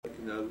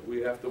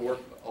we have to work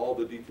all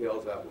the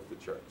details out with the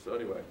church. So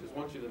anyway, just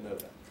want you to know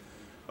that.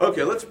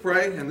 Okay, let's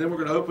pray, and then we're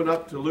going to open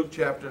up to Luke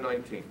chapter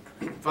 19.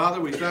 Father,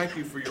 we thank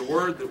you for your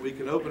word, that we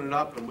can open it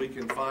up and we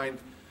can find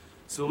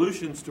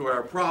solutions to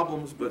our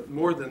problems, but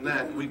more than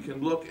that, we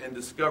can look and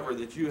discover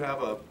that you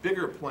have a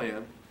bigger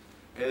plan,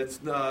 and it's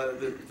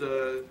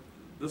that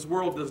this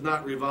world does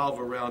not revolve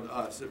around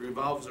us. It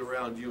revolves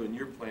around you and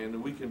your plan,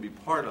 and we can be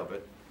part of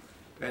it.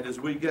 And as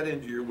we get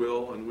into your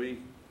will and we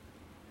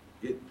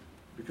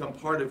become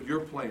part of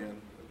your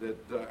plan, that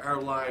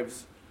our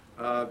lives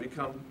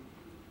become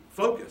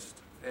focused,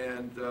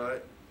 and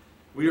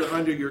we are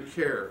under your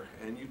care,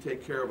 and you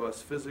take care of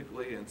us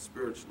physically and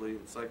spiritually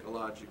and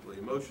psychologically,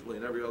 emotionally,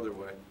 and every other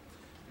way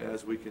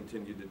as we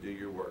continue to do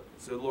your work.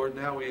 So, Lord,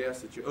 now we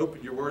ask that you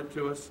open your word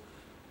to us,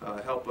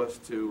 help us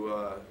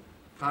to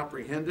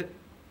comprehend it,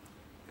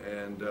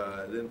 and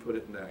then put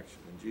it in action.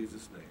 In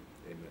Jesus' name,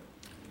 amen.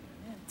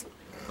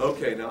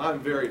 Okay, now I'm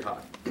very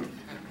hot.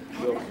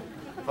 So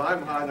if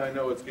I'm hot, I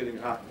know it's getting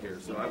hot in here,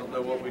 so I don't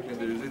know what we can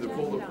do. Is either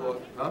pull the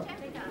plug, huh?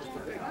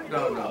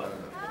 No.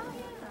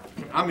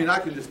 I mean, I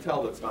can just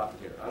tell it's hot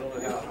in here. I don't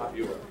know how hot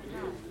you are.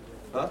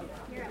 Huh?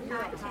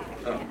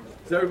 Oh.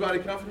 Is everybody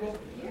comfortable?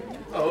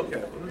 Oh,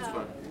 okay. Well, that's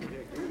fine.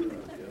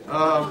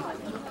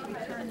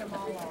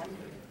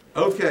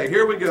 Okay,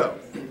 here we go.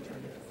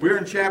 We're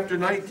in chapter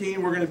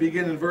 19. We're going to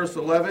begin in verse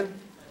 11.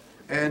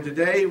 And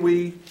today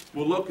we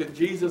will look at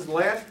Jesus'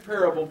 last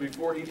parable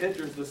before he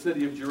enters the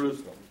city of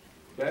Jerusalem.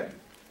 Okay?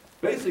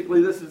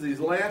 Basically, this is his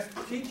last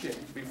teaching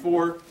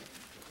before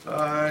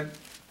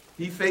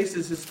he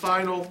faces his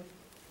final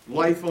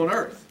life on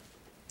earth.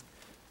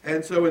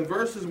 And so in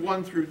verses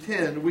 1 through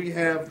 10, we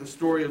have the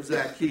story of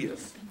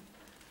Zacchaeus.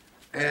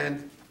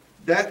 And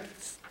that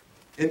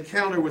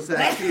encounter with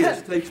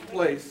Zacchaeus takes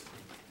place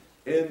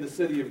in the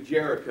city of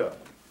Jericho.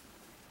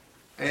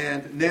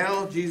 And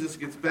now Jesus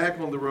gets back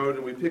on the road,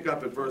 and we pick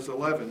up at verse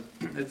 11.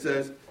 It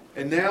says,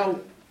 and now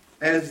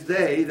as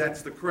they,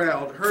 that's the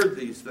crowd, heard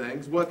these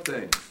things, what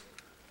things?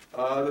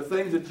 The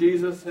things that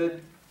Jesus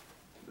had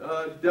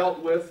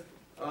dealt with,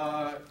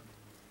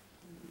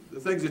 the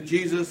things that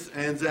Jesus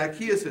and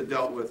Zacchaeus had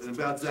dealt with, and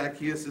about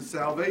Zacchaeus'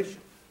 salvation.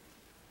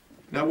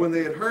 Now when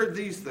they had heard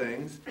these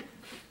things,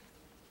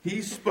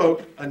 he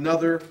spoke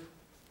another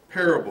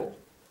parable.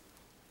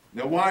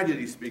 Now why did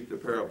he speak the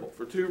parable?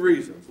 For two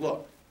reasons.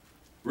 Look.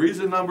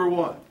 Reason number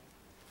one,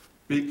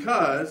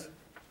 because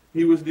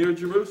he was near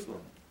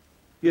Jerusalem.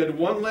 He had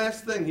one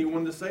last thing he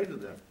wanted to say to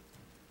them.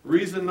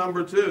 Reason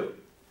number two,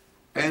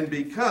 and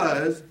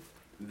because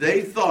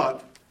they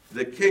thought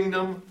the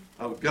kingdom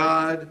of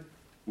God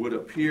would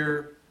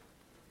appear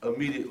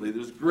immediately.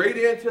 There's great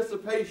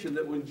anticipation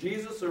that when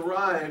Jesus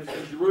arrives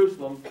in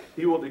Jerusalem,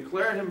 he will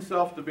declare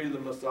himself to be the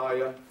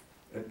Messiah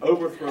and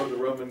overthrow the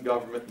Roman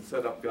government and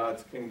set up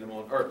God's kingdom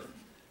on earth.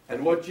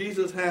 And what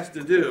Jesus has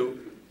to do,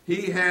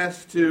 he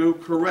has to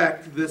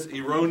correct this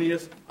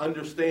erroneous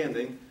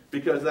understanding,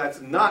 because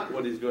that's not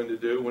what he's going to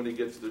do when he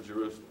gets to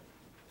Jerusalem.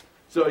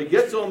 So he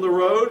gets on the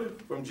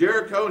road from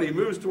Jericho and he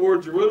moves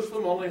toward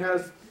Jerusalem, only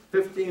has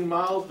 15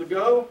 miles to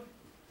go,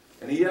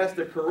 and he has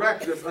to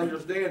correct this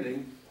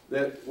understanding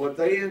that what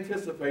they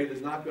anticipate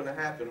is not going to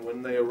happen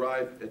when they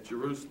arrive at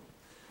Jerusalem.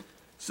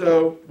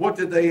 So what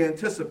did they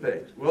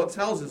anticipate? Well, it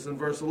tells us in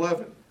verse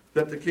 11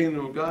 that the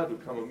kingdom of God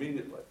would come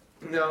immediately.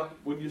 Now,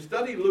 when you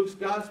study Luke's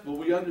gospel,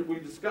 we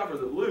discover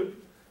that Luke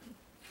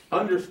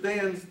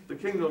understands the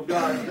kingdom of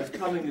God as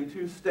coming in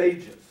two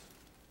stages.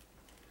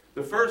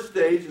 The first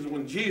stage is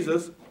when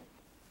Jesus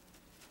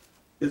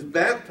is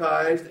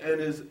baptized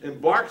and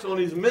embarks on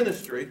his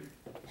ministry,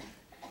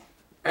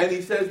 and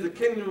he says the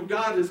kingdom of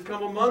God has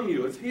come among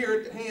you. It's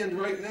here at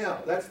hand right now.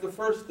 That's the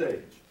first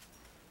stage.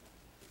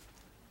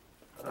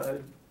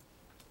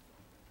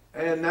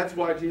 And that's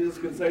why Jesus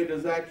can say to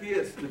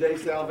Zacchaeus, today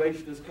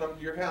salvation has come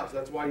to your house.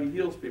 That's why he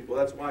heals people.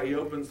 That's why he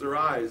opens their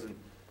eyes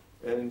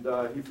and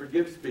he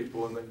forgives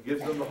people and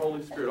gives them the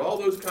Holy Spirit. All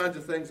those kinds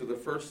of things are the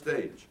first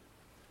stage.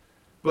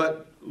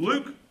 But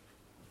Luke,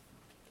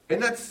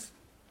 and that's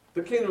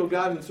the kingdom of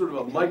God in sort of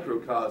a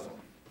microcosm.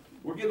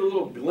 We're getting a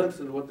little glimpse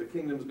into what the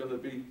kingdom is going to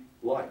be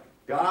like.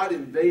 God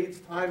invades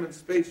time and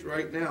space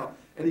right now,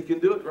 and he can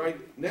do it right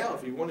now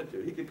if he wanted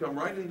to. He could come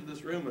right into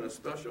this room in a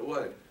special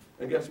way.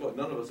 And guess what?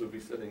 None of us would be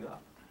sitting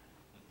up.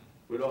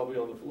 We'd all be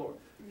on the floor.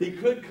 He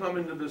could come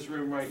into this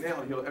room right now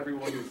and heal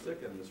everyone who's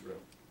sick in this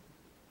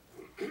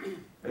room.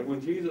 And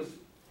when Jesus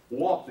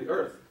walked the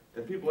earth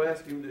and people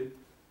asked him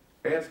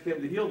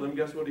to heal them,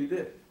 guess what he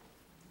did?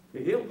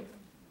 He healed them.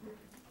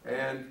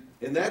 And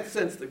in that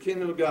sense, the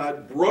kingdom of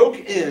God broke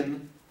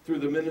in through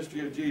the ministry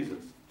of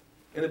Jesus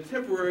in a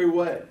temporary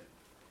way,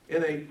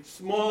 in a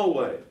small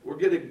way. We're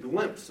getting a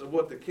glimpse of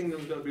what the kingdom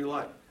is going to be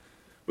like.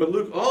 But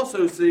Luke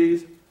also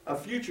sees a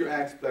future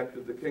aspect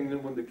of the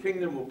kingdom when the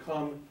kingdom will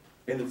come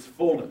in its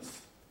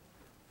fullness.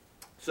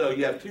 So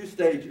you have two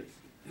stages.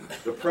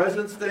 The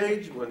present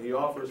stage, when he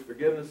offers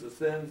forgiveness of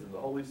sins and the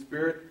Holy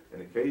Spirit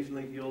and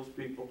occasionally heals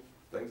people,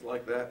 things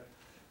like that.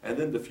 And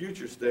then the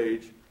future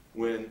stage,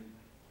 when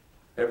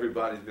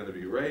everybody's going to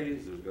be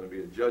raised, there's going to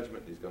be a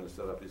judgment, he's going to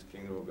set up his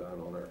kingdom of God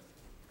on earth.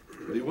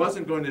 But he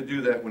wasn't going to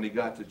do that when he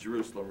got to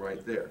Jerusalem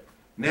right there.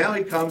 Now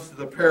he comes to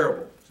the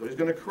parable. So he's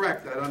going to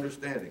correct that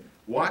understanding.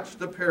 Watch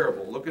the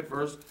parable. Look at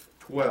verse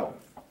 12.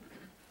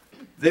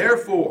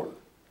 Therefore,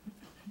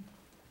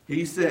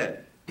 he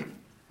said,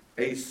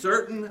 a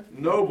certain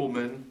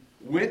nobleman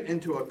went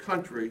into a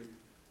country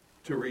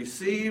to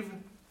receive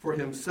for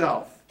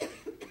himself,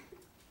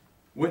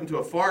 went into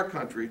a far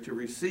country to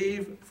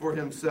receive for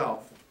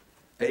himself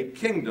a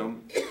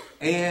kingdom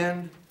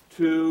and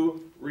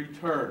to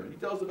return. He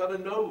tells about a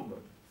nobleman.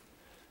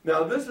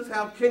 Now, this is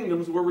how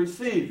kingdoms were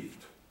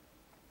received.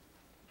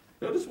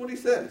 Notice what he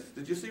says.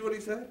 Did you see what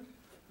he said?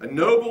 A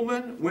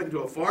nobleman went into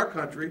a far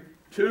country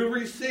to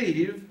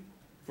receive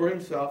for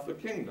himself a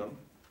kingdom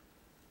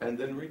and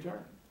then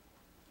return.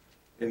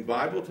 In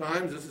Bible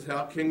times, this is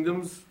how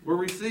kingdoms were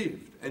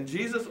received. And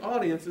Jesus'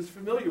 audience is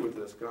familiar with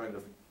this kind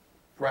of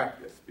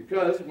practice.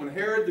 Because when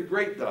Herod the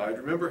Great died,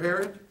 remember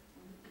Herod?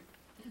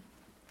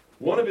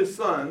 One of his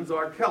sons,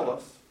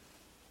 Archelaus,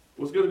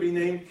 was going to be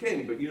named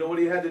king. But you know what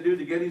he had to do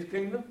to get his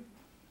kingdom?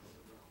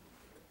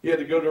 He had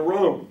to go to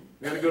Rome.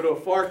 He had to go to a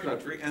far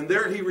country. And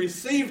there he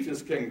received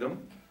his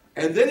kingdom.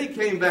 And then he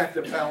came back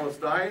to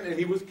Palestine and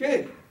he was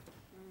king.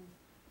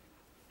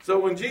 So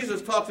when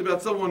Jesus talks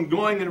about someone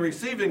going and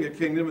receiving a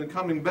kingdom and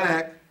coming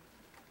back,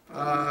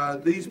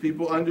 these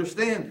people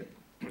understand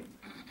it.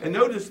 And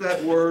notice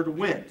that word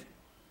went.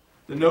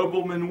 The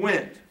nobleman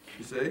went,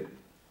 you see.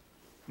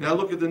 Now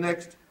look at the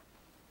next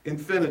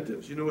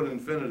infinitives. You know what an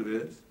infinitive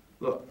is?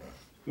 Look.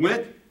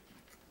 Went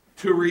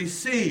to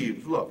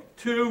receive. Look.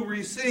 To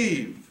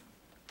receive.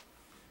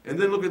 And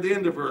then look at the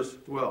end of verse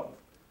 12.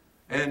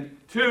 And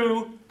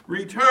to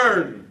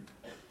return.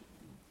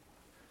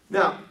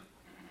 Now,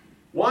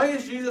 why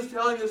is Jesus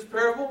telling this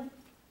parable?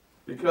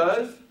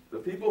 Because the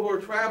people who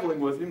are traveling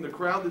with him, the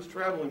crowd that's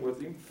traveling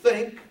with him,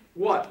 think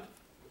what?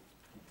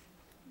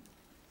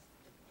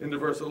 Into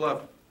verse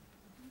 11.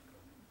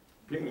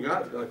 Kingdom of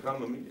God is going to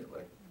come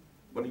immediately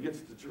when he gets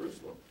to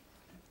Jerusalem.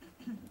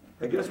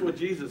 And guess what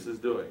Jesus is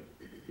doing?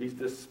 He's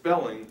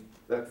dispelling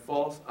that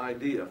false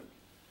idea.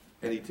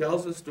 And he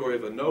tells the story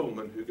of a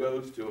nobleman who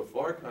goes to a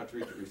far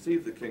country to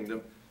receive the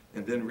kingdom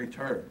and then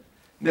return.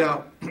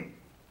 Now,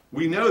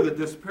 we know that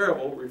this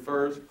parable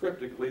refers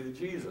cryptically to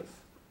Jesus.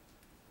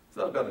 It's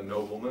not about a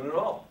nobleman at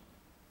all.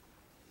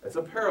 It's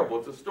a parable,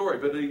 it's a story.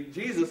 But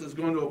Jesus is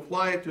going to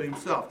apply it to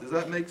himself. Does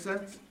that make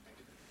sense?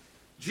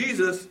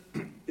 Jesus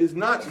is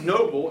not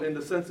noble in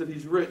the sense that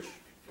he's rich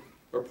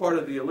or part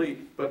of the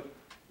elite. But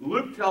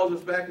Luke tells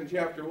us back in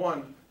chapter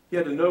 1, he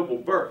had a noble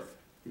birth.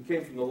 He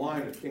came from the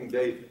line of King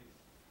David.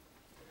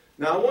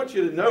 Now I want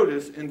you to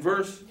notice in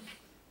verse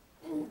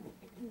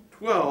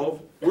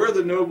 12 where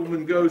the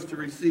nobleman goes to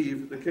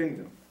receive the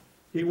kingdom.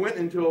 He went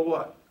into a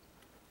what?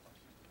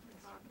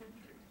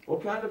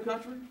 What kind of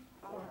country?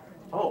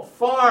 Oh,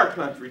 far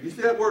country. Do you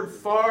see that word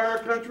far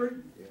country?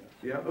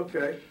 Yeah,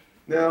 okay.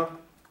 Now,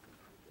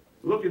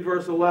 look at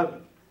verse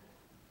 11.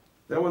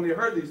 Now when they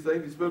heard these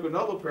things, he spoke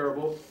another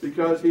parable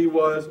because he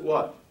was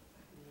what?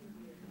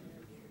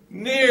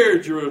 Near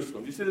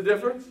Jerusalem. Do you see the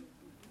difference?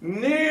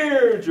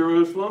 Near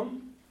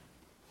Jerusalem.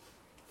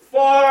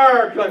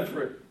 Far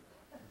country.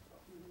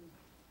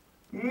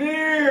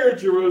 Near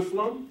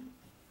Jerusalem.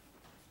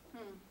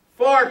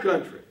 Far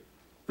country.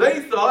 They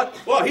thought,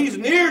 well, he's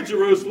near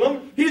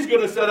Jerusalem. He's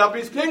going to set up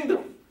his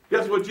kingdom.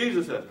 Guess what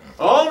Jesus said?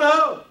 Oh,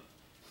 no.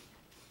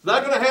 It's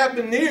not going to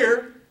happen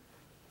near.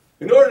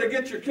 In order to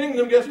get your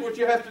kingdom, guess what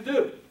you have to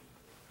do?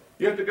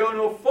 You have to go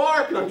into a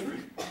far country.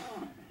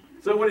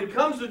 So when he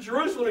comes to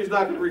Jerusalem, he's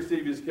not going to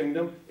receive his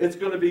kingdom. It's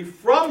going to be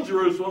from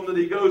Jerusalem that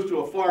he goes to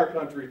a far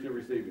country to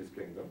receive his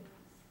kingdom.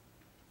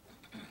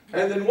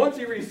 And then once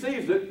he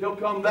receives it, he'll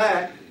come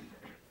back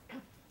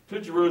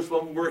to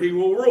Jerusalem where he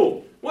will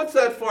rule. What's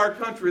that far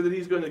country that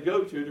he's going to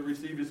go to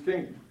receive his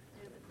kingdom?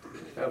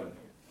 Heaven.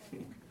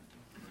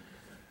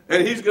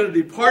 And he's going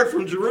to depart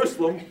from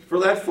Jerusalem for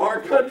that far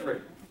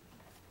country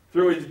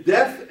through his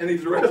death and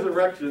his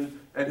resurrection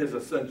and his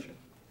ascension.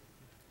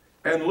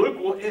 And Luke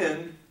will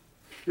end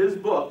his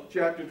book,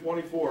 chapter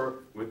 24,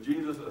 with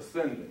Jesus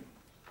ascending,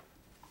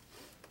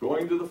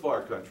 going to the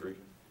far country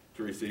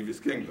to receive his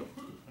kingdom.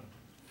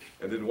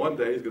 And then one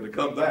day he's going to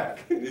come back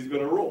and he's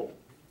going to rule.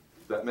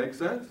 Does that make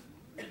sense?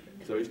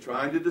 So he's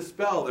trying to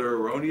dispel their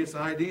erroneous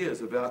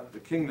ideas about the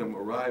kingdom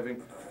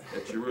arriving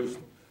at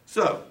Jerusalem.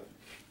 So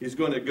he's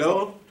going to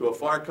go to a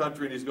far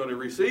country and he's going to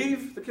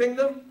receive the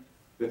kingdom.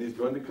 Then he's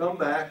going to come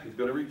back, he's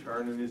going to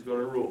return, and he's going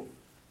to rule.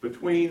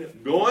 Between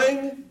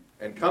going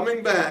and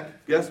coming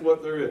back, guess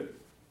what there is?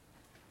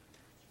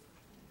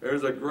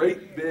 There's a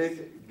great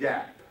big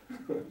gap.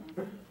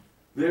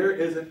 There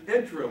is an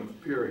interim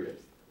period.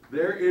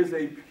 There is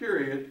a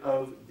period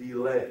of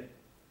delay.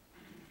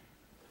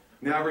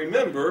 Now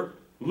remember,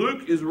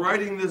 Luke is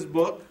writing this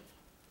book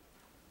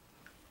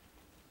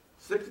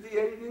 60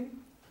 AD.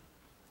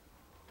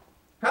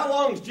 How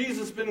long's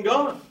Jesus been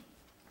gone?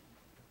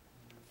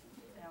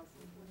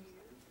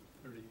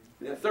 30 years.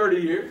 Yeah, 30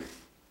 years.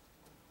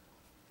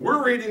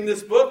 We're reading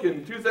this book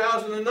in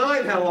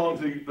 2009. How long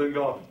has he been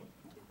gone?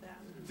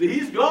 See,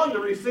 he's gone to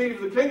receive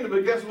the kingdom,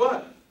 but guess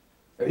what?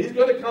 And he's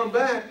going to come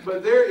back,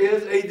 but there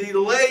is a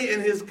delay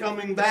in his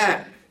coming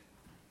back.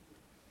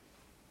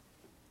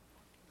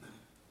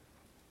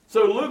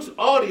 So Luke's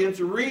audience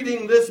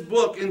reading this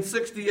book in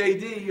 60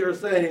 AD are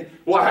saying,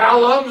 well, how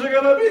long is it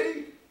going to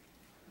be?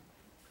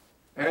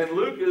 And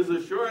Luke is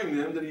assuring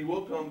them that he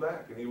will come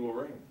back and he will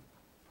reign.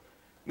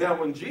 Now,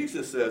 when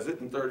Jesus says it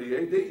in 30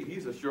 AD,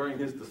 he's assuring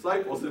his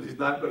disciples that he's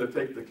not going to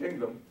take the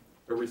kingdom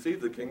or receive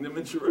the kingdom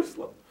in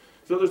Jerusalem.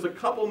 So there's a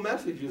couple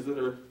messages that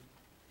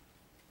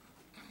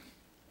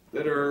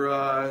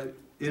are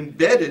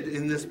embedded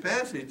in this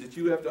passage that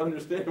you have to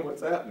understand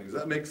what's happening. Does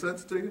that make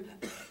sense to you?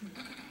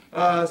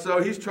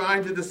 So he's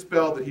trying to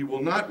dispel that he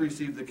will not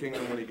receive the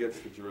kingdom when he gets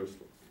to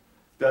Jerusalem.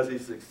 Does he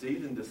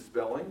succeed in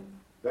dispelling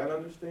that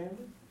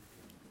understanding?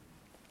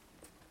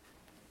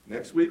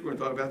 Next week we're going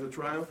to talk about the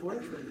triumphal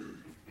entry.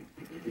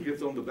 He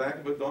gets on the back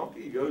of a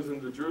donkey, he goes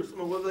into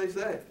Jerusalem, and what do they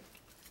say?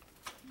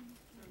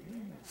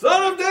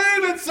 Son of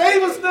David,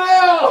 save us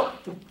now!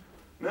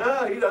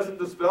 No, he doesn't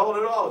dispel it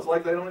at all. It's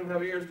like they don't even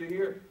have ears to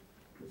hear.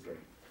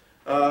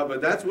 But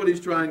that's what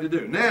he's trying to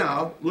do.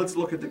 Now, let's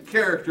look at the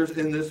characters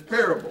in this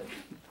parable.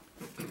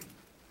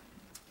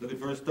 Look at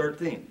verse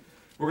 13.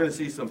 We're going to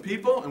see some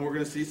people, and we're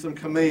going to see some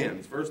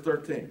commands. Verse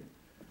 13.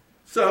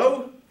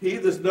 So, he,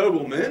 this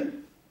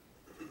nobleman,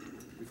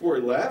 before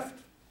he left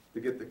to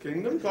get the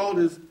kingdom, called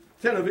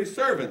 10 of his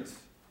servants,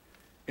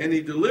 and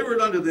he delivered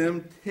unto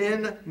them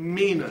 10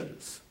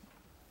 minas,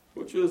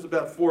 which was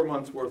about 4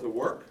 months' worth of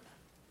work.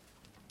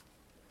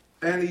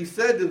 And he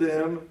said to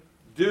them,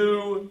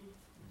 do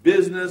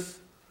business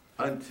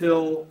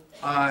until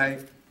I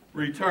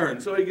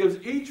return. So he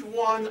gives each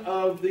one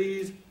of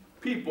these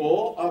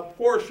people a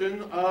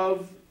portion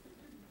of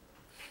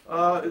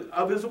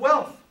his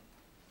wealth.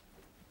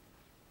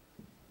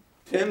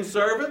 10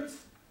 servants,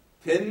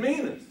 10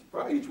 minas.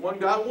 Right? Each one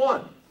got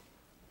one.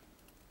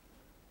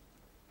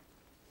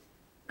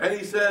 And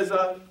he says,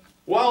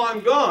 while I'm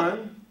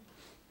gone,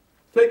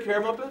 take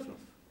care of my business.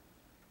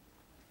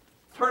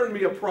 Turn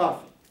me a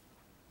profit.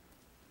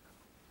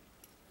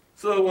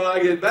 So when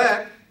I get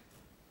back,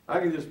 I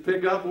can just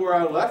pick up where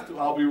I left.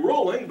 I'll be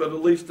ruling, but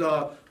at least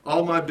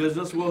all my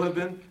business will have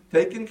been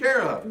taken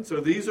care of. And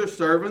so these are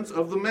servants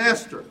of the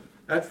master.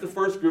 That's the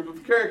first group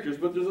of characters,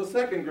 but there's a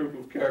second group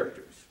of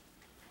characters.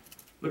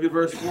 Look at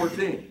verse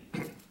 14.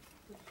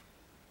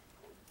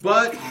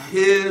 But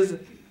his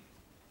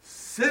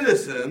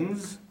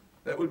citizens,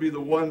 that would be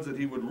the ones that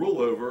he would rule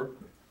over,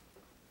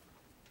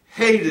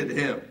 hated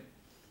him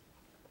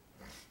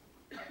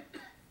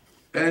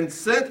and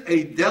sent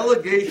a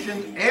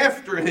delegation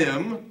after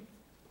him,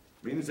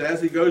 means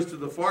as he goes to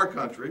the far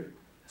country,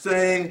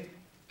 saying,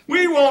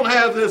 we won't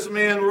have this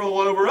man rule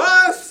over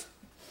us.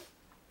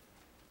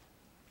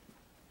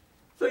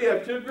 So you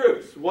have two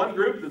groups. One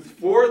group that's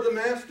for the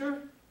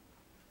master,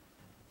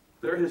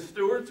 they're his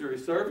stewards or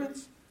his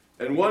servants,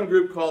 and one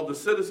group called the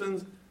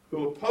citizens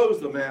who oppose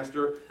the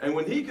master. And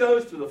when he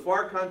goes to the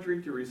far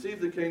country to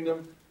receive the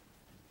kingdom,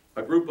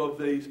 a group of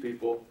these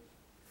people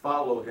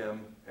follow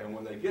him, and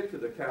when they get to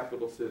the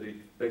capital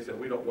city, they say,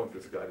 we don't want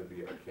this guy to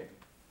be our king.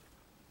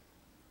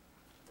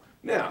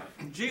 Now,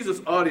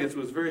 Jesus' audience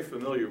was very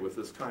familiar with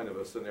this kind of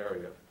a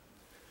scenario.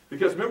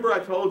 Because remember I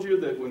told you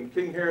that when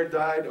King Herod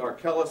died,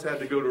 Archelaus had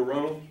to go to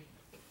Rome?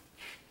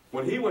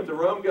 When he went to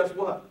Rome, guess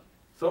what?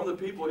 Some of the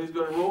people he's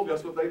going to rule,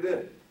 guess what they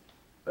did?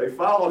 They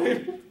followed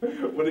him.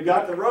 When he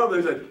got to Rome,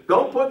 they said,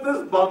 don't put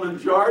this bum in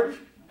charge.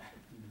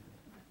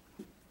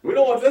 We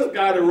don't want this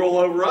guy to rule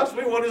over us.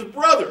 We want his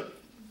brother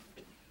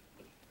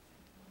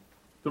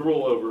to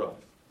rule over us.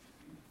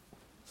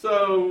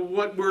 So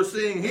what we're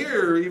seeing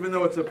here, even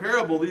though it's a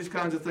parable, these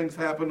kinds of things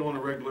happen on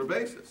a regular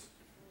basis.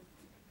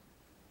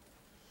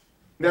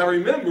 Now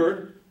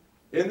remember,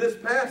 in this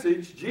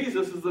passage,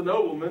 Jesus is the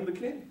nobleman, the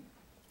king.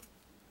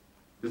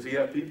 Does he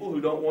have people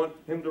who don't want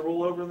him to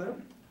rule over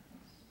them?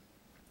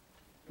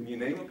 Can you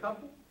name a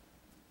couple?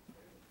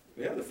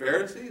 Yeah, the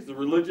Pharisees, the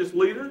religious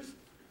leaders.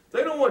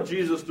 They don't want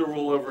Jesus to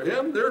rule over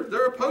him.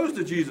 They're opposed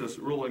to Jesus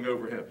ruling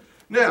over him.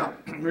 Now,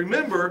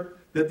 remember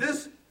that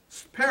this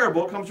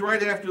parable comes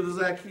right after the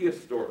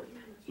Zacchaeus story.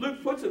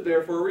 Luke puts it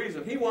there for a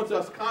reason. He wants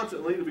us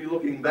constantly to be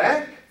looking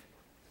back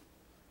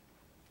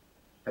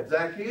at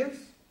Zacchaeus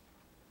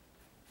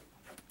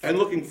and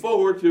looking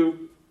forward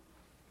to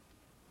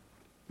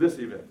this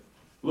event.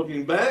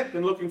 Looking back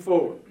and looking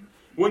forward.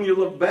 When you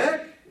look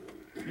back,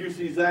 you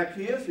see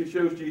Zacchaeus who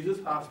shows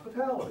Jesus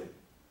hospitality.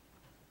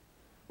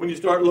 When you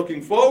start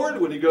looking forward,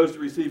 when he goes to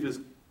receive his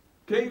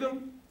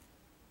kingdom,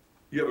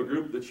 you have a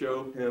group that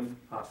show him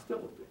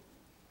hostility.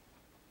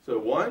 So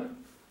one,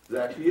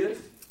 Zacchaeus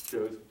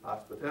shows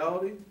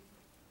hospitality.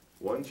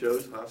 One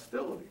shows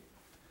hostility.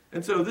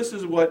 And so this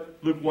is what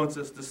Luke wants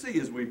us to see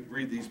as we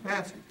read these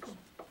passages.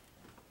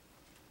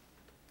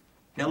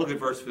 Now look at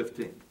verse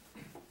 15.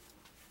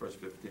 Verse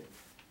 15.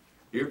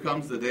 Here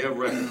comes the day of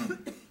reckoning.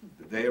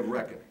 The day of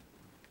reckoning.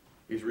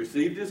 He's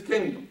received his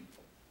kingdom.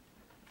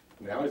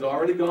 Now he's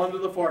already gone to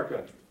the far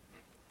country.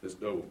 This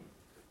nobleman.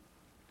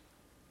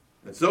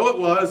 And so it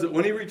was that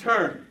when he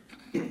returned,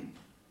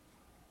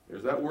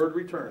 there's that word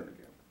returned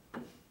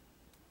again,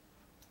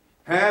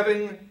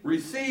 having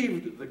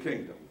received the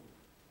kingdom.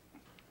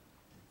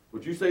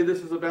 Would you say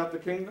this is about the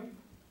kingdom?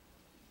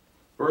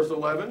 Verse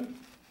 11,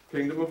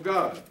 kingdom of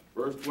God.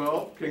 Verse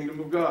 12, kingdom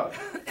of God.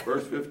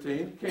 Verse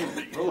 15,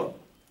 kingdom. Well, look.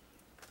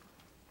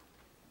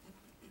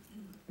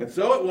 And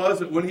so it was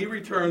that when he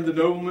returned, the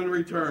nobleman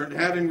returned,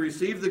 having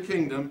received the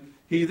kingdom,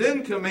 he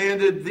then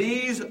commanded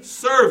these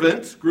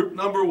servants, group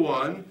number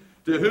one,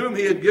 to whom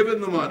he had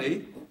given the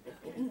money,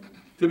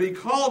 to be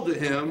called to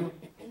him,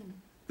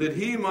 that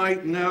he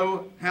might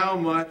know how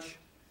much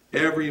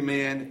every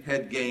man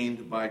had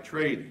gained by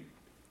trading.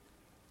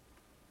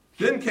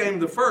 Then came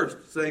the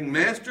first, saying,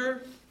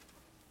 Master,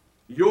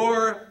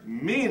 your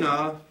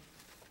mina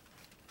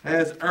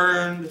has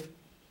earned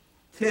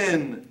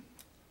 10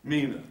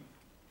 mina.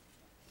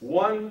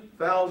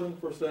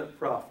 1,000%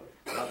 profit.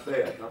 Not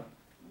bad, huh?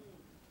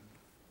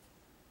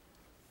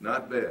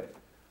 Not bad.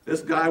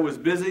 This guy was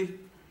busy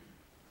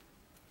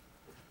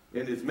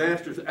in his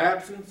master's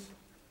absence,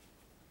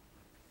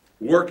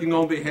 working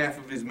on behalf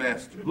of his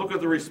master. Look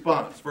at the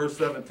response, verse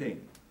 17.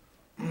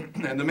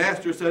 And the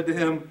master said to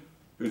him,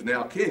 who's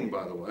now king,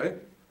 by the way,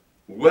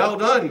 well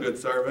done, good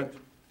servant,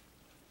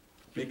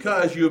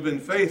 because you have been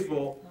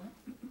faithful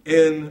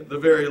in the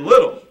very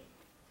little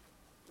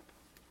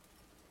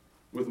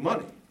with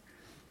money.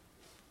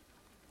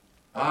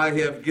 I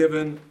have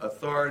given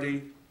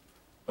authority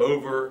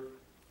over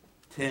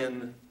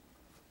 10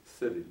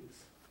 cities.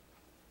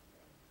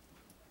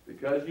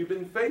 Because you've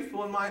been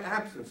faithful in my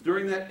absence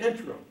during that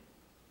interim,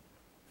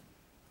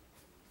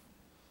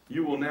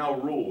 you will now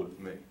rule with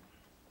me.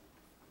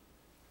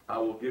 I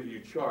will give you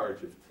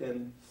charge of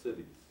 10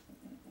 cities.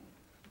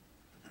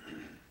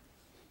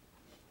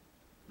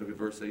 Look at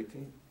verse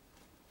 18.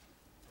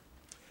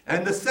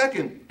 And the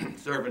second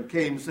servant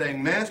came,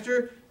 saying,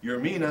 Master, your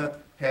mina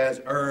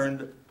has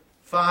earned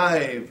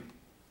 5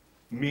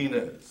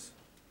 minas.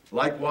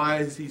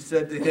 Likewise, he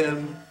said to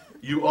him,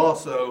 you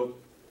also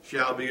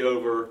shall be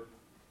over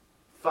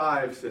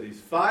 5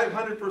 cities.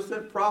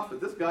 500% profit.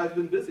 This guy's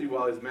been busy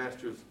while his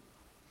master's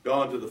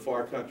gone to the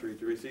far country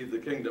to receive the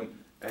kingdom.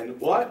 And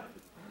what?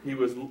 He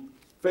was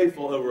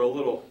faithful over a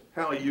little.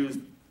 How he used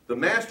the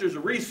master's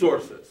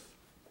resources.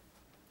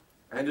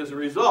 And as a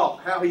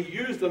result, how he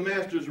used the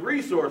master's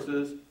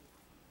resources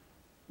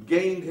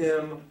gained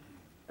him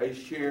a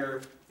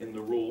share in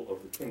the rule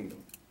of the kingdom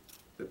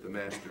that the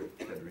master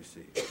had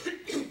received.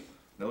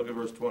 Now look at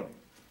verse 20.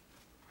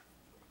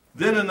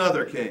 Then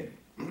another came.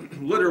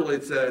 Literally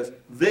it says,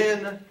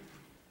 then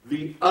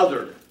the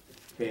other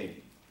came.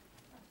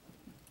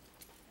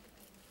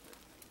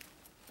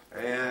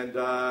 And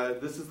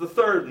this is the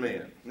third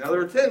man. Now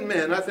there are 10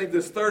 men. I think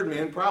this third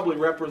man probably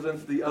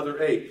represents the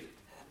other 8.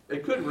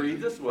 It could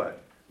read this way.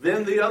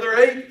 Then the other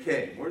 8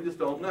 came. We just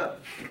don't know.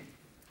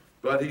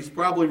 But he's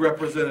probably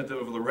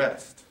representative of the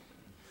rest.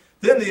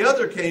 Then the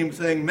other came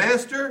saying,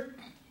 Master,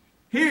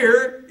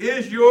 here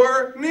is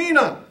your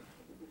mina,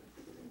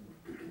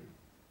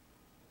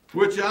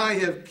 which I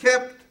have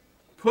kept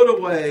put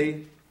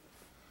away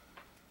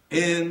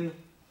in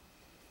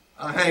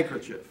a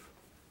handkerchief.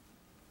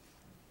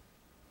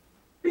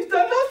 He's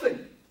done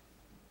nothing.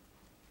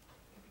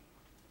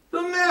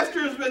 The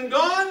master's been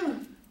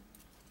gone,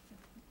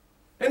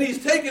 and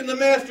he's taken the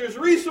master's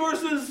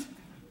resources,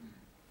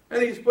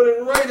 and he's put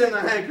it right in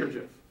a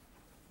handkerchief.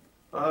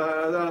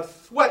 The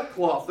sweat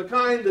cloth, the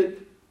kind that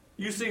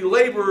you see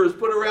laborers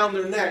put around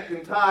their neck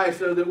and tie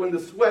so that when the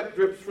sweat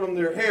drips from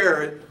their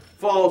hair, it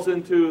falls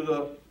into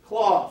the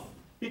cloth.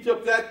 He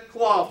took that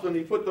cloth and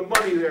he put the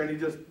money there and he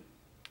just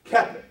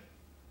kept it.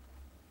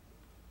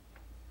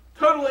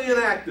 Totally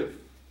inactive.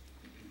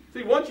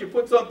 See, once you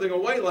put something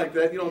away like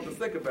that, you don't have to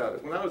think about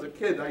it. When I was a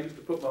kid, I used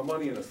to put my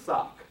money in a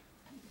sock.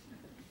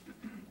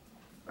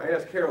 I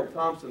asked Harold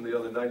Thompson the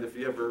other night if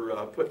he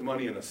ever put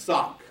money in a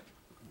sock.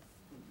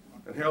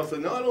 And Harold said,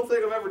 no, I don't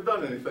think I've ever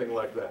done anything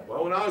like that.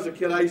 Well, when I was a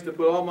kid, I used to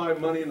put all my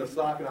money in a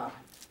sock and I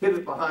hid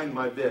it behind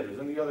my bed. Is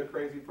any other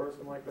crazy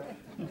person like that?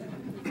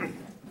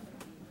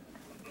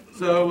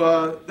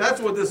 So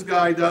that's what this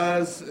guy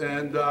does.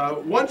 And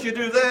once you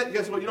do that,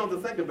 guess what? You don't have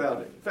to think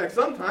about it. In fact,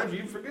 sometimes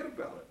you forget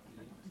about it.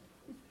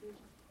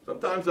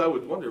 Sometimes I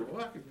would wonder,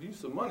 well, I could use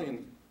some money,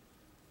 and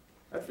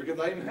I'd forget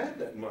I even had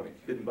that money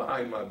hidden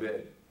behind my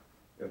bed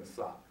in a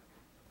sock.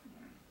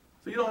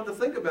 So you don't have to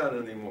think about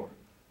it anymore.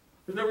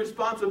 There's no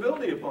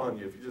responsibility upon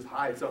you if you just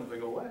hide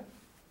something away.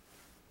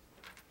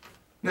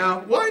 Now,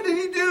 why did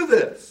he do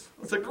this?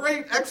 It's a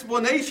great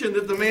explanation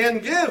that the man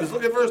gives.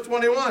 Look at verse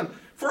 21.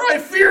 For I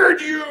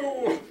feared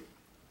you,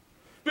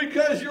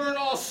 because you're an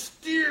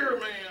austere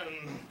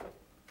man.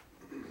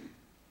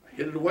 I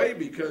hid it away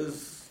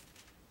because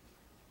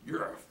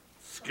you're a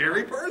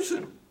scary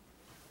person.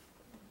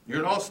 You're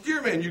an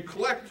austere man. You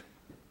collect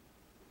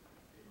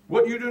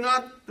what you do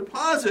not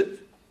deposit.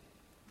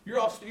 You're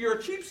a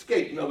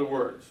cheapskate, in other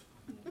words.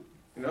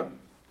 You know?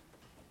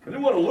 I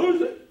didn't want to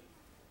lose it.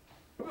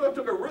 I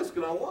took a risk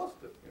and I lost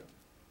it.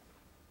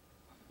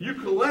 You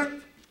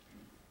collect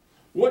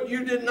what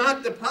you did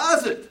not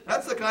deposit.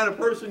 That's the kind of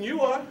person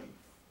you are.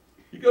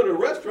 You go to a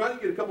restaurant,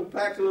 you get a couple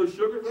packs of those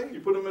sugar things, you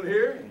put them in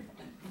here, and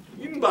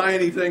you didn't buy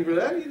anything for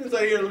that. You didn't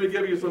say, here, let me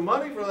give you some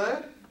money for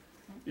that.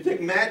 You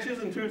take matches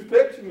and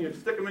toothpicks and you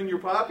stick them in your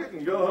pocket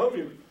and go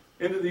home.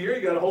 End of the year,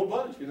 you got a whole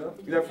bunch, You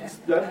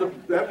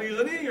have to use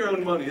any of your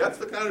own money. That's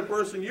the kind of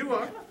person you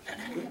are.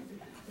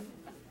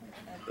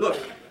 Look,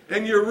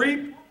 and you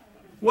reap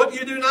what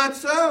you do not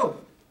sow.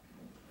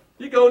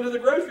 You go into the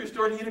grocery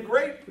store and you get a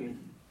grape. And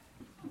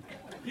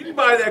you can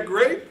buy that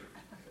grape.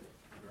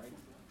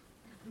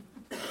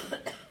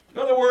 In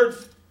other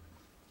words,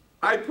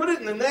 I put it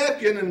in the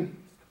napkin and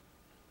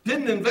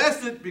didn't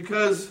invest it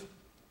because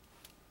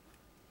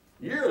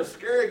you're a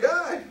scary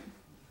guy.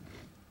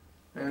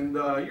 And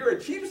you're a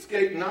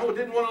cheapskate, and I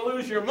didn't want to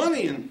lose your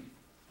money. And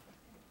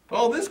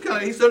all this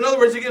kind of... So in other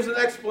words, he gives an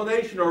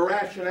explanation or a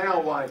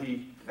rationale why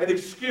an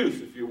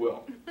excuse, if you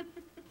will,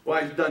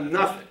 why he's done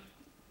nothing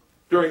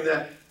during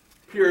that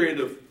period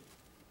of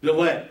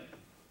delay.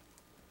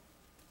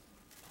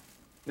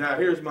 Now,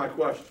 here's my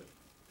question.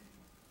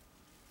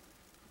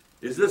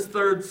 Is this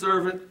third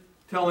servant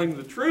telling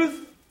the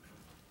truth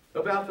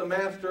about the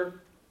master,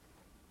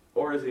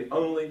 or is he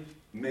only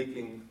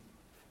making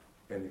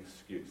an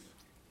excuse?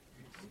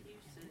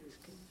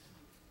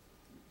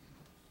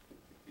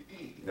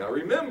 Now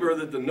remember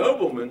that the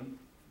nobleman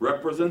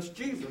represents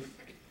Jesus.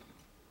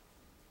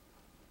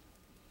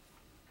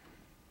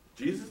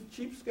 Jesus a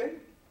cheapskate?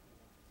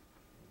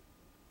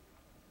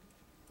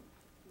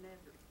 Never.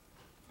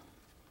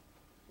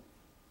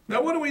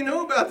 Now what do we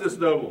know about this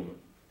nobleman?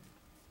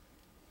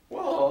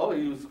 Well,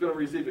 he was going to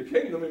receive a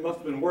kingdom. He must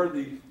have been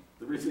worthy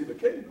to receive a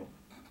kingdom.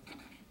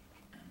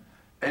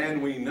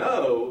 And we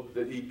know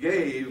that he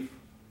gave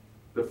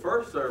the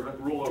first servant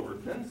rule over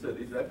 10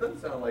 cities. That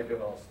doesn't sound like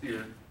an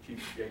austere,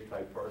 cheapskate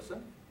type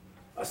person,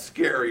 a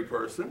scary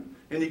person.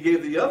 And he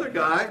gave the other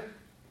guy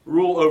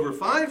rule over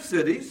 5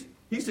 cities.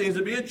 He seems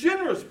to be a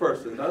generous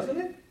person,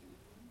 doesn't he?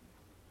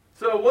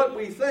 So what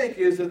we think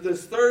is that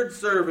this third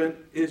servant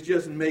is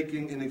just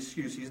making an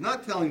excuse. He's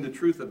not telling the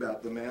truth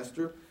about the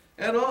master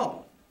at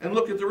all. And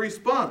look at the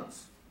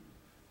response.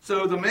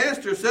 So the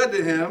master said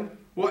to him,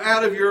 well,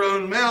 out of your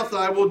own mouth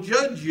I will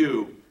judge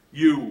you,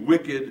 you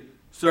wicked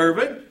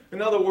servant.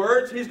 In other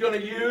words, he's going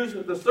to use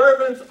the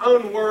servant's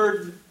own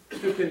words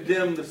to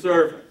condemn the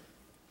servant.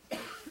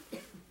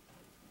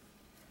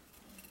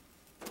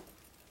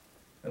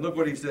 And look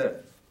what he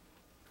says.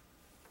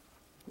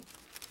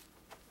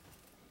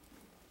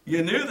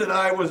 You knew that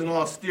I was an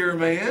austere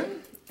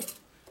man,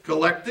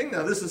 collecting,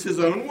 now this is his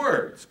own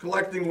words,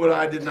 collecting what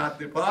I did not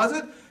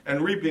deposit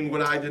and reaping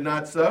what I did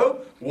not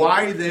sow.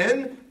 Why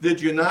then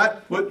did you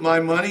not put my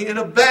money in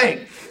a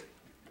bank,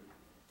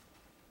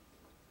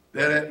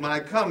 that at my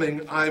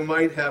coming I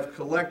might have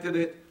collected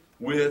it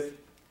with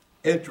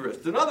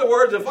interest? In other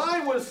words, if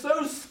I was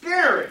so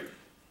scary,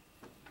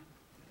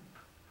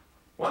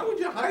 why would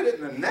you hide it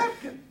in a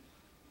napkin?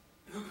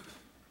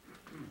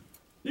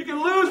 You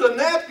can lose a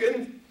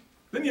napkin,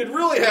 then you'd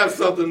really have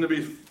something to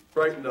be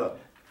frightened of.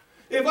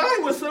 If I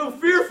was so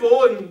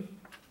fearful and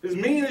as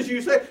mean as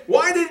you say,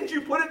 why didn't you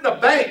put it in the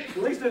bank?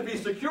 At least it'd be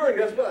secure, and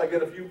guess what? I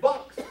get a few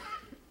bucks.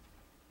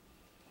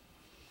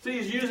 See,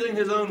 he's using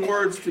his own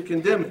words to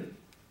condemn it.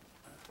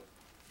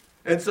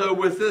 And so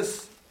with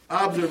this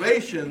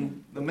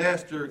observation, the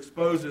master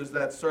exposes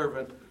that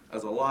servant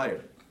as a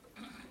liar.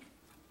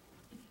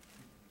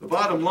 The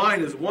bottom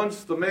line is,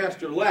 once the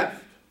master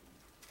left,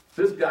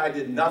 this guy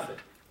did nothing.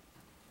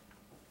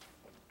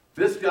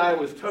 This guy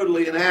was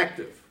totally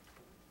inactive.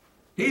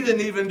 He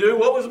didn't even do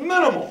what was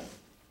minimal.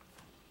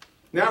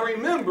 Now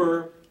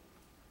remember,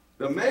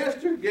 the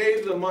master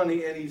gave the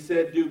money and he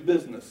said, do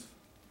business,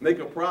 make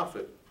a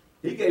profit.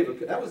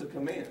 That was a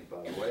command,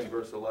 by the way, in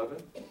verse 11.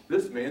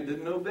 This man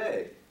didn't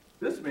obey.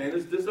 This man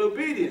is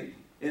disobedient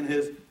in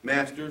his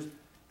master's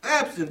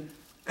absence.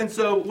 And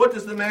so what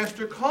does the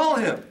master call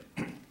him?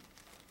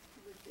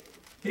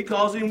 He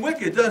calls him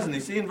wicked, doesn't he?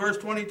 See in verse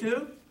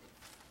 22?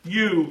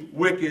 You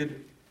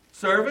wicked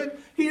servant.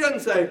 He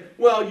doesn't say,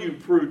 well, you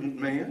prudent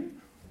man.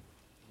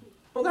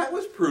 Well, that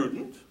was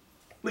prudent.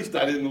 At least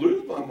I didn't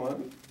lose my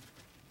money.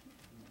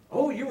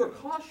 Oh, you were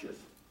cautious.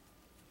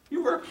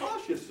 You were a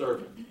cautious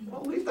servant.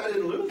 Well, at least I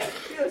didn't lose it.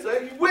 He didn't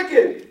say, you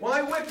wicked.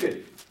 Why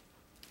wicked?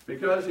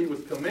 Because he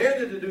was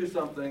commanded to do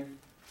something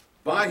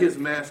by his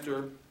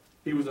master.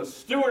 He was a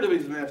steward of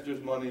his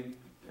master's money,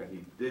 and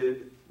he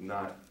did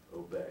not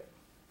obey.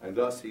 And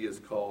thus he is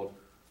called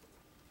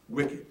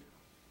wicked.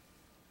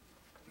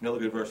 Now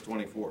look at verse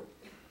 24.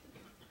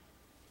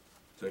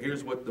 So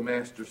here's what the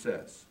master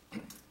says.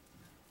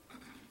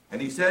 And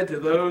he said to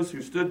those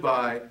who stood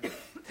by,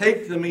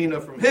 take the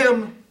mina from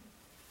him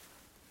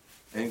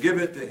and give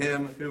it to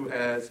him who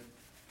has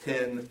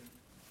 10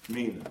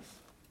 minas.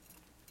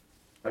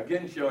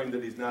 Again, showing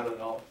that he's not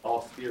an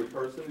austere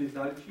person. He's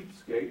not a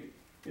cheapskate.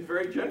 He's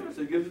very generous.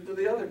 He gives it to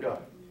the other guy.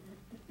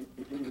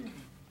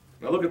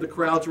 Now look at the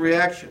crowd's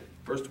reaction.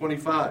 Verse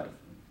 25.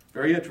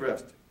 Very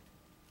interesting.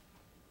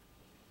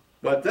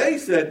 But they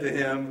said to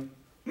him,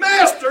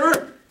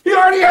 Master, he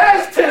already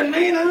has 10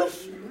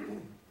 minas.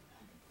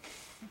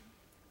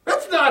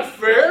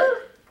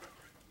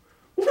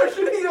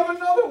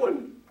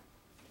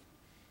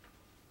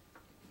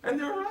 And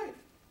they're right.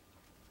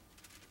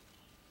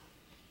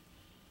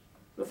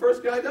 The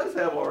first guy does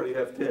already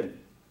have 10.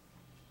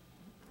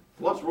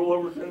 Plus rule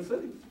over 10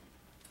 cities.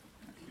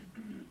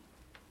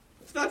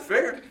 It's not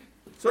fair.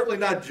 Certainly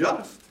not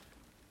just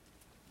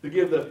to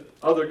give the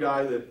other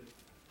guy, the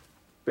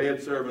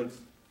bad servants,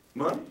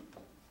 money.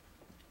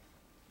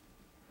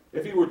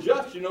 If he were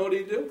just, you know what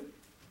he'd do?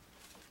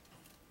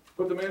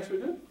 What the master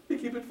do? He'd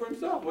keep it for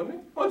himself, wouldn't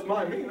he? Oh, it's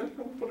my mina.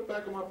 Put it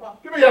back in my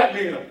pocket. Give me that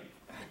mina.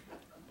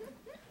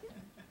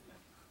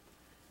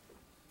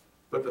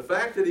 But the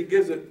fact that he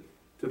gives it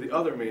to the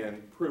other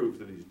man proves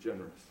that he's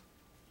generous.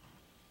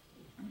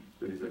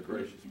 That he's a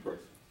gracious person.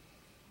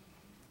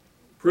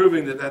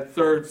 Proving that that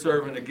third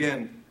servant,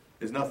 again,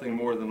 is nothing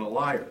more than a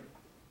liar.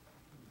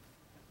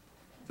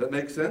 Does that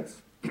make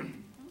sense?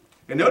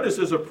 And notice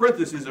there's a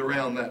parenthesis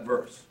around that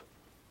verse.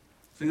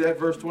 See that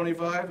verse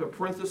 25? A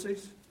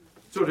parenthesis?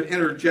 Sort of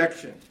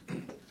interjection.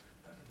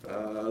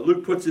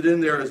 Luke puts it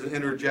in there as an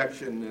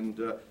interjection. And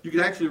you can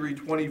actually read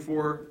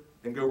 24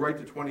 and go right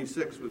to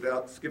 26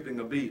 without skipping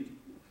a beat.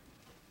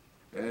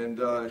 And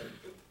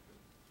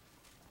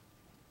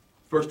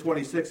verse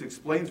 26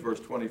 explains verse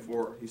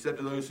 24. He said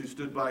to those who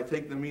stood by,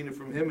 take the mina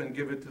from him and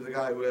give it to the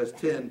guy who has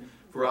 10.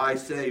 For I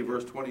say,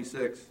 verse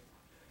 26,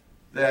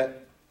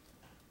 that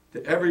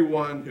to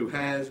everyone who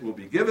has will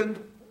be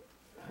given,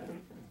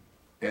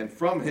 and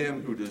from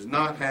him who does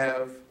not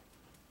have,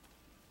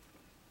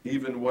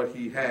 even what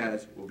he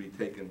has will be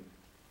taken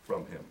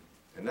from him.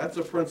 And that's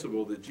a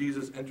principle that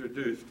Jesus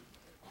introduced,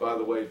 by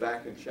the way,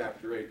 back in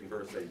chapter 8 and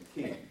verse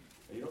 18. And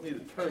you don't need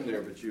to turn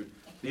there, but you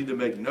need to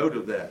make note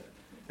of that.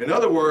 In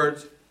other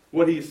words,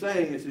 what he's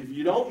saying is if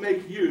you don't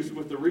make use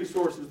with the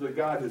resources that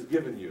God has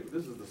given you,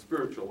 this is the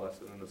spiritual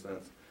lesson in a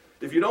sense.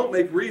 If you don't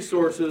make use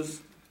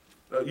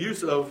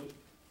of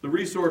the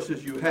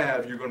resources you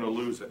have, you're going to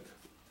lose it.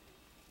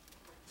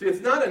 See,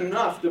 it's not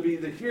enough to be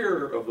the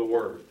hearer of the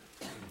word.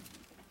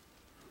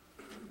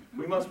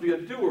 We must be a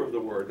doer of the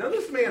word. Now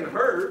this man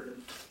heard.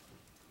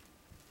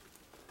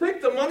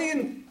 Take the money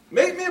and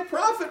make me a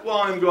profit while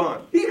I'm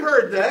gone. He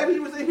heard that. He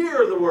was a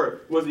hearer of the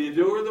word. Was he a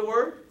doer of the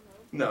word?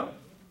 No.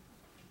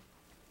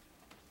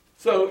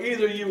 So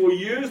either you will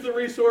use the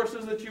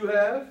resources that you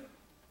have,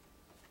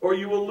 or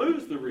you will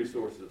lose the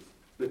resources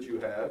that you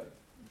have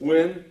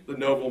when the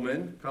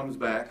nobleman comes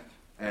back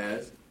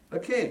as a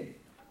king.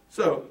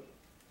 So,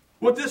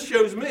 what this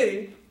shows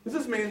me is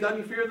this man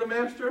doesn't fear the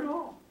master at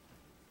all.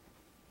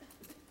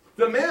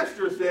 The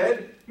master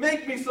said,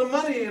 make me some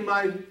money in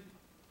my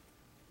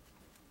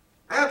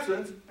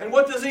absence. And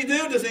what does he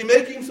do? Does he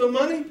make him some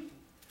money?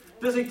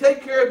 Does he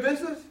take care of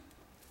business?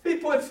 He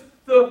puts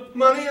the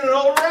money in an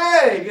old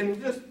rag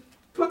and just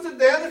puts it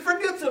down and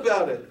forgets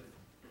about it.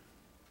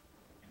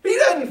 He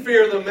doesn't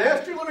fear the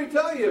master. Let me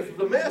tell you, if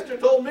the master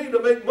told me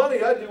to make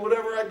money, I'd do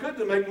whatever I could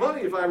to make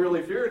money if I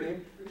really feared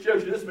him. It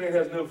shows you this man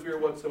has no fear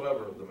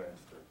whatsoever of the master.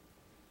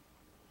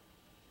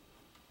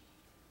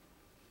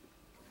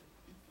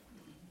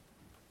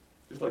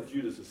 Just like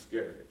Judas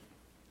Iscariot.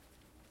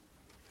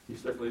 He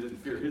certainly didn't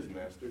fear his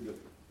master, did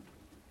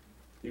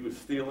he? He was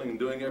stealing and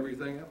doing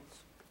everything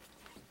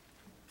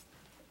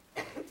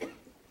else.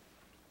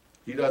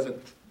 He doesn't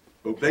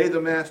obey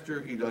the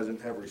master. He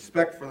doesn't have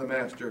respect for the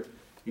master.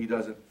 He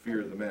doesn't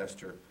fear the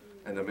master.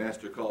 And the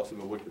master calls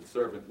him a wicked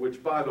servant,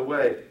 which, by the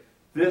way,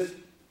 this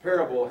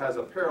parable has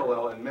a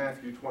parallel in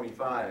Matthew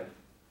 25,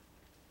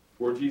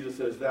 where Jesus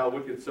says, thou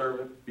wicked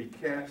servant, be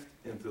cast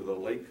into the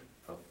lake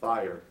of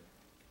fire,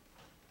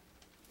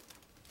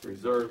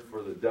 reserved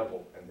for the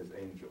devil and his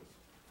angels.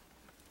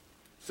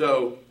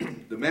 So,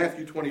 the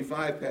Matthew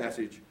 25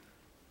 passage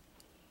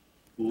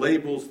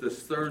labels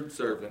this third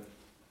servant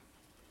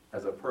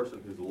as a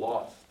person who's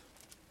lost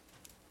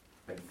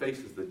and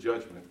faces the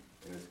judgment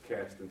and is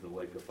cast into the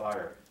lake of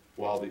fire,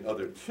 while the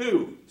other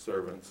two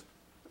servants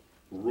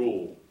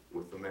rule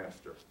with the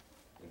master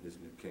in his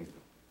new kingdom.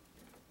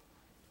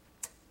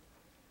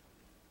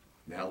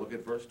 Now look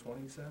at verse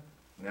 27.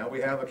 Now we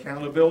have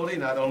accountability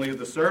not only of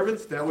the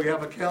servants, now we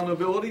have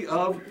accountability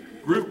of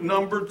group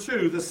number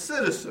 2, the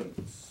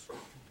citizens.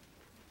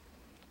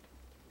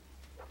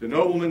 The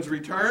nobleman's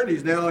returned.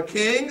 He's now a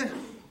king.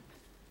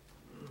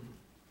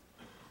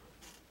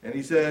 And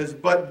he says,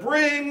 but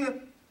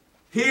bring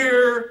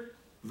here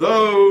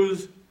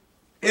those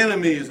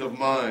enemies of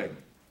mine.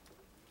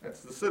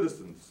 That's the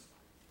citizens.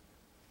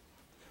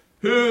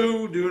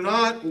 Who do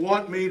not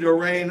want me to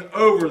reign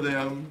over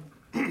them.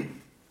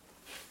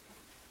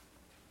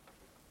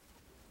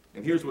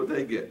 And here's what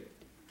they get.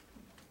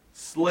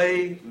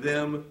 Slay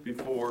them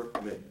before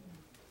me.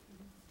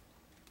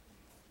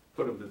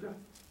 Put them to death.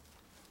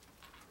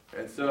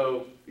 And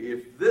so,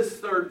 if this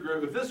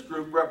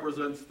group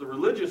represents the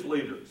religious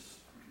leaders,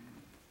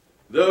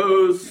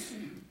 those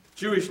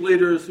Jewish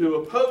leaders who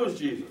oppose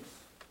Jesus,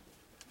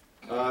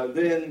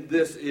 then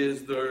this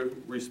is the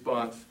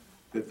response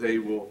that they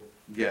will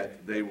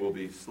get. They will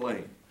be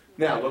slain.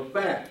 Now, look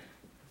back.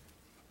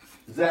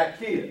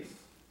 Zacchaeus.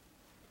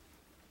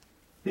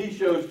 He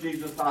shows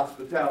Jesus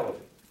hospitality.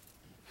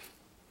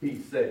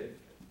 He's saved.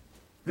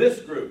 This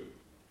group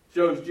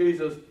shows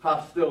Jesus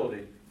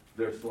hostility.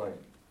 they're slain.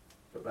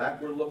 The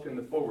backward look and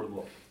the forward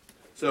look.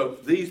 So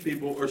these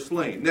people are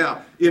slain.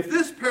 Now, if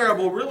this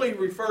parable really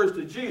refers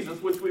to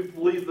Jesus, which we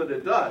believe that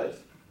it does,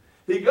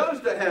 he goes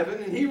to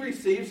heaven and he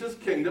receives his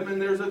kingdom,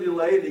 and there's a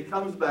delay, and he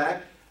comes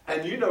back,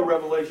 and you know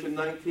Revelation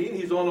 19,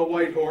 he's on a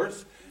white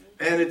horse,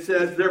 and it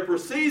says, there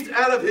proceeds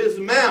out of his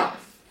mouth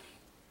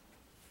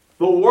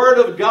the word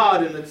of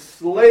God, and it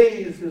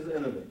slays his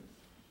enemies.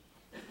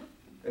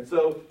 And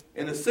so,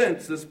 in a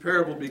sense, this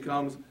parable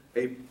becomes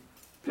a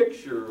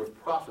picture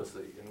of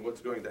prophecy and what's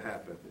going to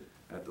happen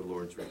at the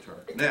Lord's return.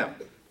 Now,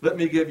 let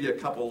me give you a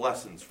couple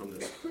lessons from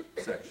this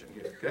section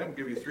here. Okay, I'll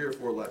give you 3 or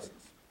 4 lessons.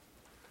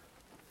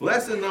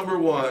 Lesson number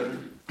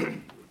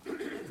 1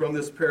 from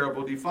this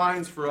parable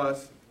defines for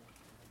us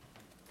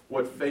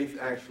what faith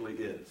actually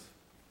is.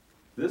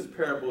 This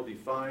parable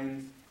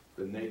defines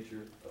the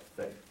nature of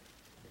faith.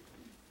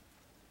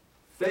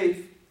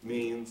 Faith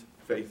means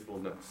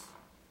faithfulness.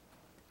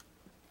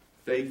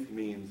 Faith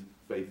means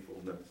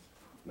faithfulness.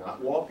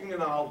 Not walking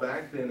an aisle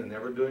back then and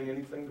never doing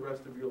anything the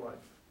rest of your life.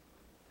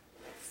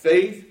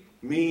 Faith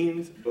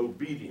means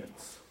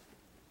obedience.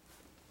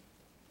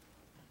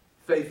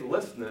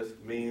 Faithlessness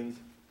means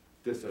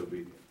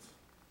disobedience.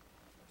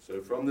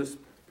 So from this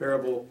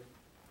parable,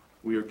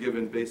 we are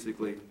given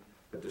basically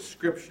a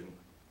description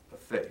of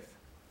faith.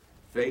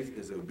 Faith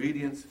is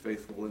obedience.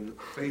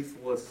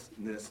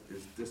 Faithlessness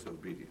is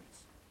disobedience.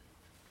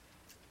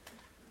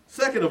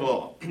 Second of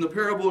all, the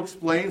parable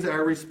explains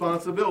our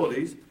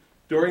responsibilities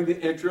during the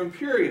interim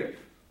period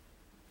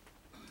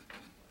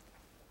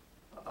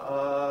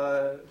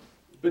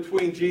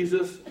between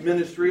Jesus'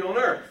 ministry on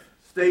earth.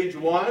 Stage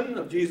 1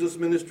 of Jesus'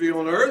 ministry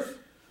on earth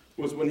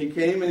was when he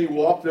came and he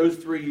walked those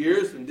 3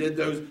 years and did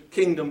those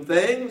kingdom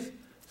things.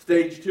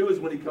 Stage 2 is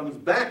when he comes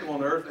back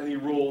on earth and he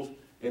rules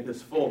in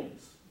his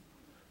fullness.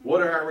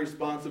 What are our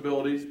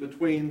responsibilities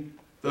between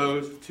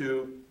those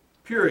 2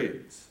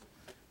 periods?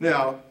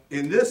 Now,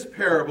 in this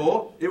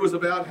parable, it was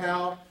about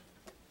how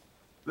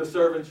the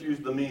servants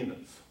used the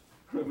minas.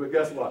 But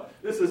guess what?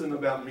 This isn't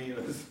about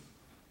minas.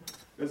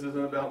 This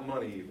isn't about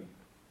money even.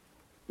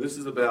 This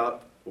is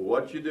about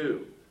what you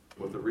do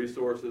with the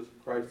resources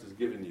Christ has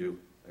given you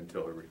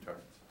until he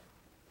returns.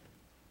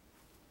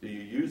 Do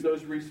you use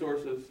those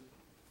resources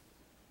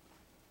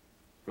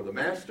for the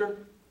master?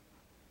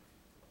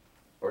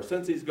 Or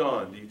since he's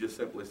gone, do you just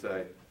simply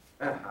say,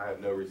 I have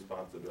no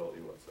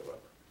responsibility whatsoever.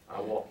 I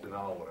walked an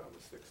aisle when I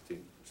was 16,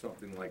 or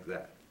something like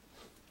that.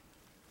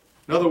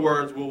 In other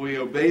words, will we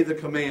obey the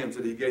commands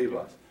that he gave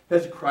us?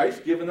 Has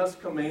Christ given us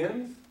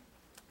commands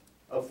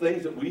of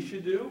things that we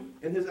should do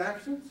in his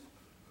absence?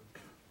 I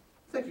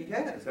think he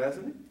has,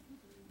 hasn't he?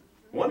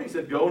 One, he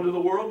said, go into the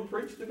world and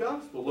preach the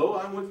gospel. Lo,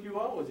 I'm with you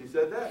always. He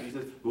said that. He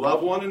said,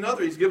 love one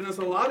another. He's given us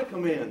a lot of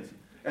commands.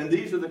 And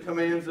these are the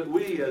commands that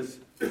we, as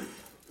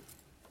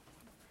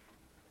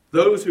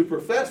those who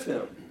profess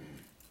him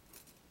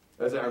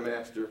as our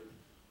master,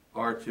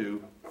 are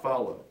to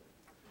follow.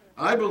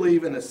 I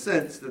believe, in a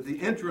sense, that the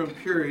interim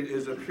period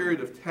is a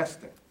period of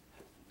testing.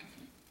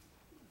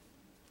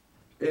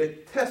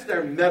 It tests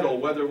our mettle,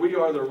 whether we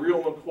are the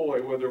real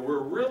McCoy, whether we're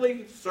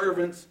really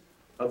servants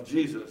of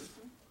Jesus,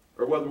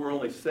 or whether we're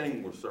only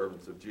saying we're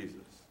servants of Jesus.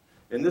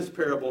 In this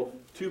parable,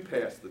 2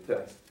 pass the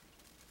test,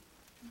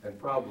 and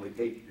probably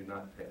 8 do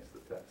not pass the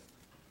test,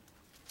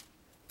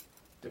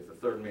 if the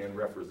third man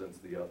represents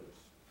the others.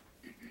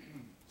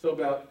 So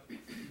about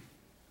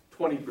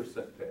 20% pass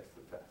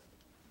the test.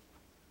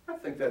 I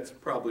think that's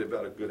probably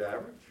about a good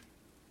average.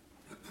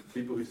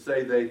 People who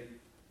say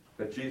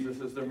that Jesus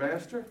is their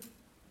master,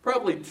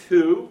 probably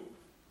 2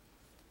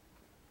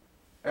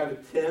 out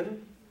of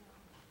 10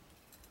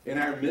 in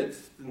our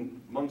midst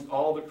and amongst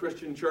all the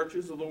Christian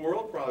churches of the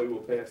world probably will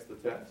pass the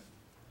test.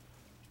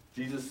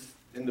 Jesus,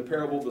 in the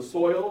parable of the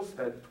soils,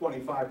 had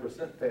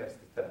 25% pass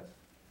the test.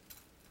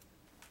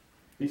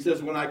 He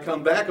says, when I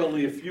come back,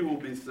 only a few will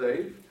be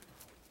saved.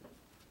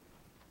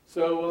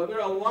 So there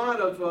are a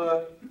lot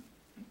of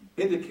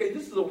indicate.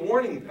 This is a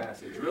warning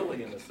passage,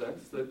 really, in a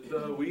sense,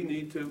 that we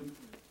need to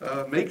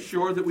make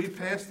sure that we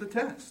pass the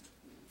test.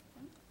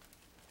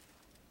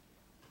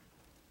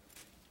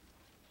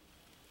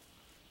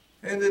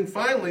 And then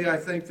finally, I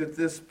think that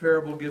this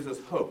parable gives us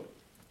hope.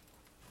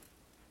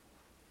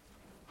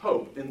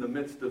 Hope in the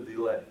midst of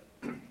delay.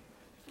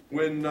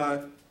 When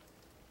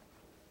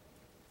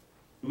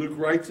Luke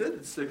writes it,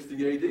 it's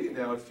 60 AD,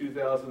 now it's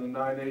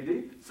 2009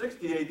 AD.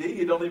 60 AD,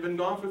 he'd only been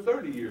gone for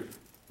 30 years.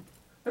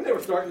 And they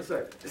were starting to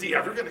say, is he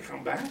ever going to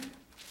come back?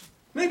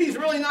 Maybe he's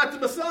really not the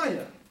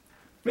Messiah.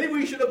 Maybe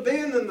we should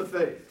abandon the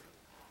faith.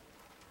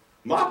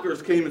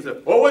 Mockers came and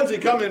said, well, when's he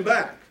coming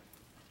back?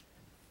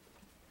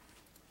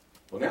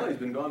 Well, now he's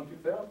been gone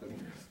 2,000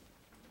 years.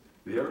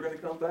 Is he ever going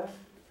to come back?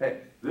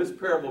 Hey, this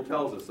parable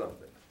tells us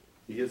something.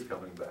 He is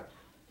coming back.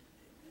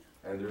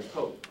 And there's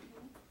hope.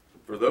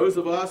 For those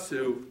of us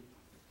who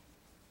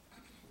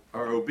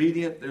are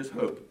obedient, there's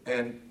hope.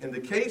 And in the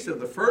case of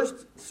the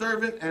first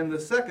servant and the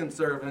second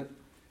servant,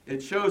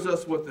 it shows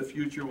us what the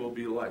future will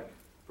be like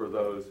for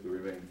those who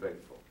remain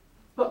faithful.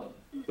 Look,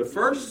 the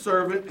first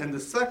servant and the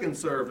second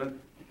servant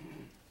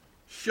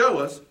show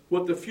us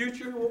what the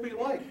future will be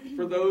like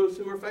for those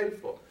who are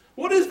faithful.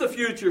 What is the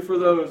future for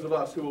those of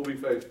us who will be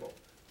faithful?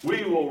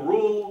 We will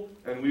rule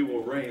and we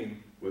will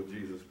reign with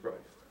Jesus Christ.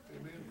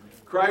 Amen.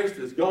 Christ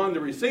is gone to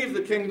receive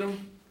the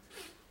kingdom.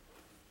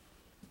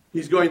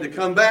 He's going to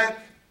come back.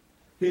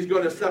 He's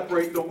going to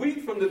separate the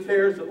wheat from the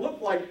tares that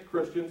look like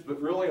Christians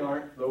but really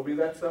aren't. There'll be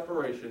that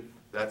separation.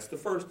 That's the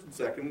first and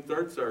second and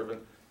third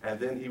servant. And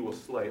then he will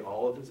slay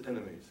all of his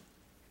enemies.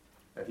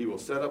 And he will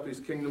set up his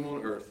kingdom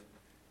on earth.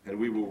 And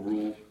we will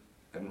rule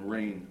and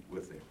reign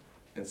with him.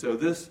 And so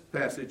this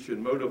passage should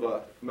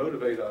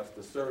motivate us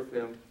to serve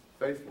him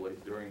faithfully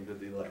during the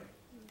delay.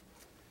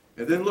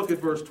 And then look at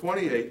verse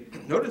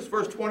 28. Notice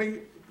verse 20.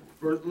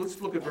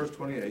 Let's look at verse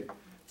 28. It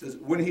says,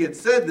 when he had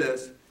said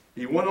this,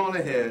 he went on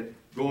ahead,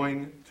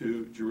 going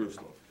to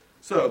Jerusalem.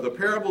 So the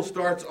parable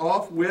starts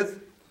off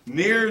with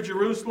near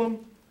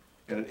Jerusalem,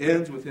 and it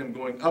ends with him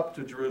going up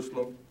to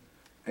Jerusalem.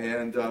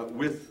 And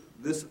with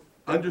this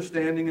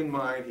understanding in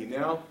mind, he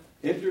now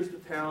enters the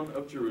town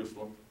of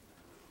Jerusalem,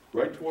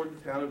 right toward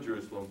the town of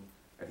Jerusalem,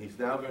 and he's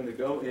now going to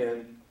go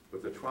in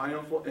with a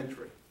triumphal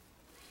entry.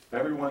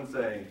 Everyone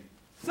saying,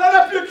 set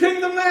up your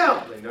kingdom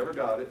now! They never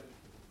got it.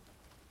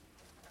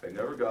 They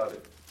never got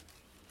it.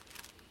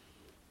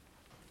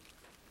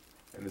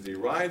 And as he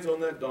rides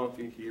on that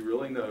donkey, he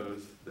really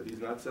knows that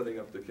he's not setting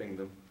up the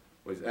kingdom.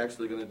 What he's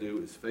actually going to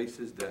do is face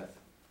his death,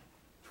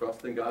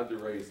 trusting God to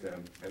raise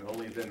him, and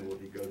only then will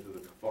he go to the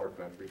far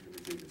country to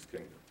receive his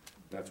kingdom.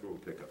 That's where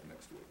we'll pick up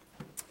next week.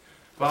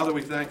 Father,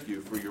 we thank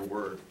you for your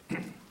word.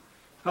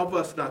 Help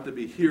us not to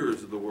be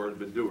hearers of the word,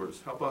 but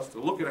doers. Help us to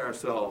look at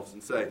ourselves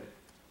and say,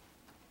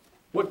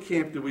 what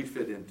camp do we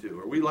fit into?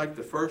 Are we like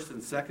the first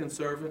and second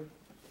servant?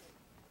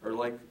 Or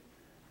like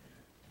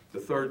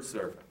the third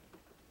servant?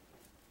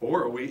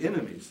 Or are we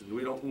enemies and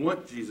we don't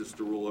want Jesus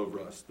to rule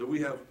over us?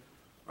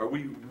 Are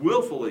we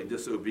willfully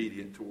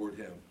disobedient toward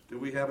him? Do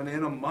we have an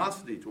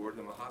animosity toward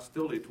him, a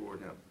hostility toward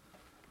him?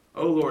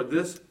 Oh Lord,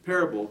 this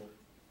parable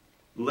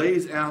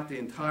lays out the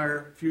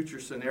entire future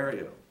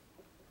scenario.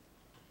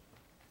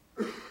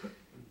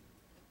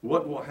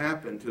 What will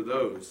happen to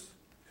those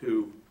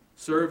who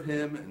serve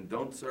him and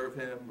don't serve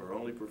him or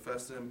only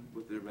profess him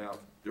with their mouth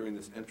during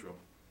this interim?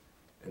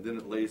 And then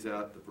it lays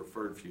out the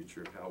preferred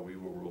future of how we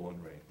will rule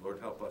and reign. Lord,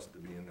 help us to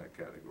be in that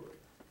category.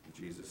 In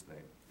Jesus' name,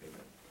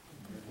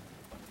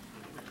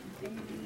 amen.